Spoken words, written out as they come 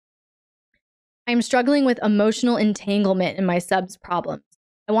I'm struggling with emotional entanglement in my subs' problems.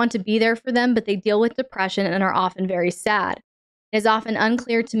 I want to be there for them, but they deal with depression and are often very sad. It is often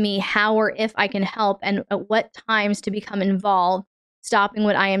unclear to me how or if I can help and at what times to become involved, stopping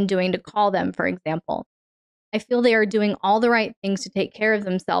what I am doing to call them, for example. I feel they are doing all the right things to take care of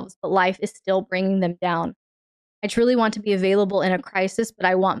themselves, but life is still bringing them down. I truly want to be available in a crisis, but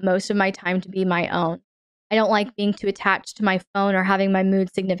I want most of my time to be my own. I don't like being too attached to my phone or having my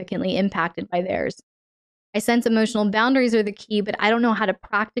mood significantly impacted by theirs. I sense emotional boundaries are the key, but I don't know how to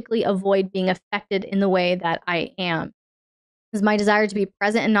practically avoid being affected in the way that I am. Is my desire to be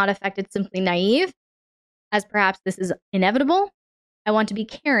present and not affected simply naive, as perhaps this is inevitable? I want to be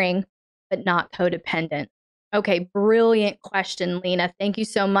caring, but not codependent. Okay, brilliant question, Lena. Thank you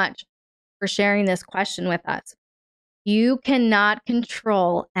so much for sharing this question with us. You cannot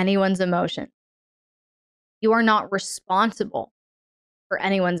control anyone's emotions. You are not responsible for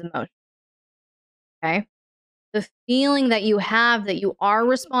anyone's emotions. Okay? The feeling that you have that you are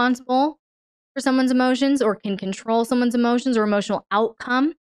responsible for someone's emotions or can control someone's emotions or emotional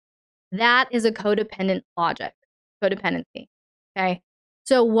outcome, that is a codependent logic, codependency. Okay?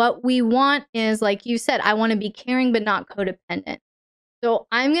 So what we want is, like you said, I want to be caring but not codependent. So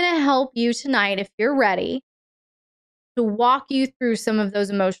I'm going to help you tonight, if you're ready, to walk you through some of those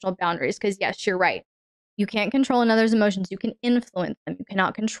emotional boundaries. Because yes, you're right. You can't control another's emotions. You can influence them. You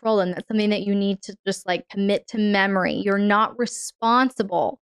cannot control them. That's something that you need to just like commit to memory. You're not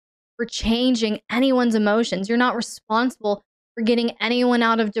responsible for changing anyone's emotions. You're not responsible for getting anyone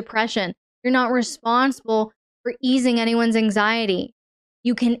out of depression. You're not responsible for easing anyone's anxiety.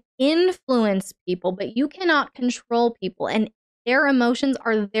 You can influence people, but you cannot control people, and their emotions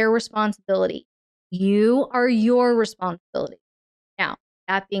are their responsibility. You are your responsibility. Now,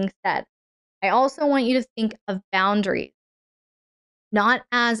 that being said, I also want you to think of boundaries, not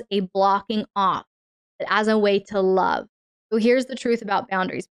as a blocking off, but as a way to love. So here's the truth about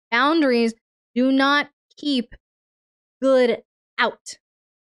boundaries. Boundaries do not keep good out.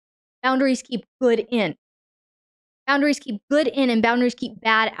 Boundaries keep good in. Boundaries keep good in and boundaries keep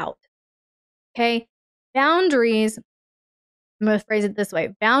bad out. Okay? Boundaries, I'm going to phrase it this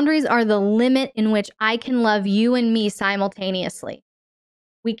way. Boundaries are the limit in which I can love you and me simultaneously.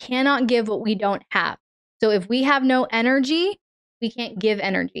 We cannot give what we don't have. So if we have no energy, we can't give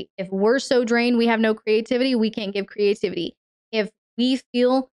energy. If we're so drained, we have no creativity, we can't give creativity. If we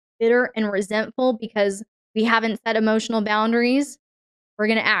feel bitter and resentful because we haven't set emotional boundaries, we're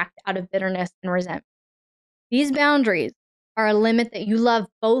going to act out of bitterness and resentment. These boundaries are a limit that you love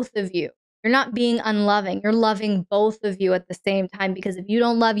both of you. You're not being unloving. You're loving both of you at the same time, because if you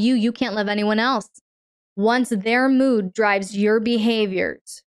don't love you, you can't love anyone else. Once their mood drives your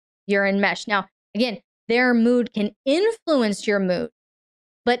behaviors, you're in mesh. Now, again, their mood can influence your mood.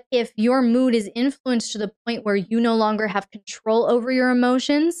 But if your mood is influenced to the point where you no longer have control over your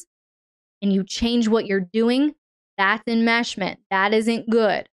emotions and you change what you're doing, that's enmeshment. That isn't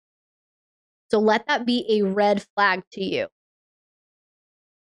good. So let that be a red flag to you.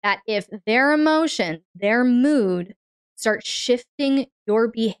 That if their emotion, their mood starts shifting your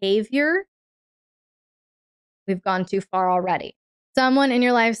behavior, we've gone too far already. Someone in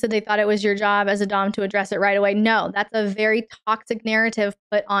your life said they thought it was your job as a dom to address it right away. No, that's a very toxic narrative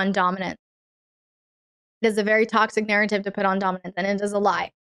put on dominance. It is a very toxic narrative to put on dominance, and it is a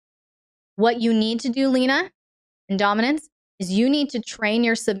lie. What you need to do, Lena, in dominance, is you need to train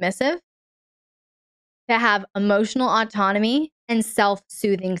your submissive to have emotional autonomy and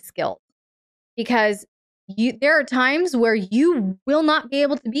self-soothing skills. Because there are times where you will not be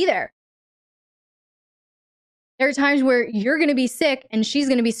able to be there. There are times where you're going to be sick and she's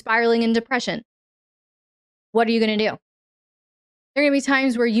going to be spiraling in depression. What are you going to do? There are going to be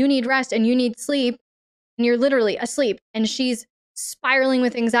times where you need rest and you need sleep and you're literally asleep and she's spiraling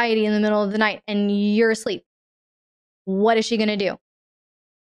with anxiety in the middle of the night and you're asleep. What is she going to do?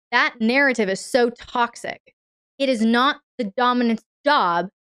 That narrative is so toxic. It is not the dominant's job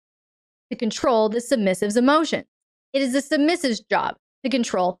to control the submissive's emotions. It is the submissive's job to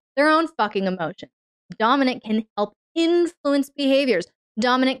control their own fucking emotions. Dominant can help influence behaviors.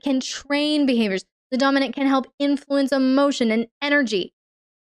 Dominant can train behaviors. The dominant can help influence emotion and energy.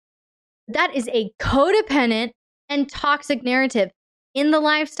 That is a codependent and toxic narrative in the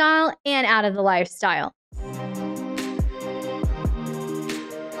lifestyle and out of the lifestyle.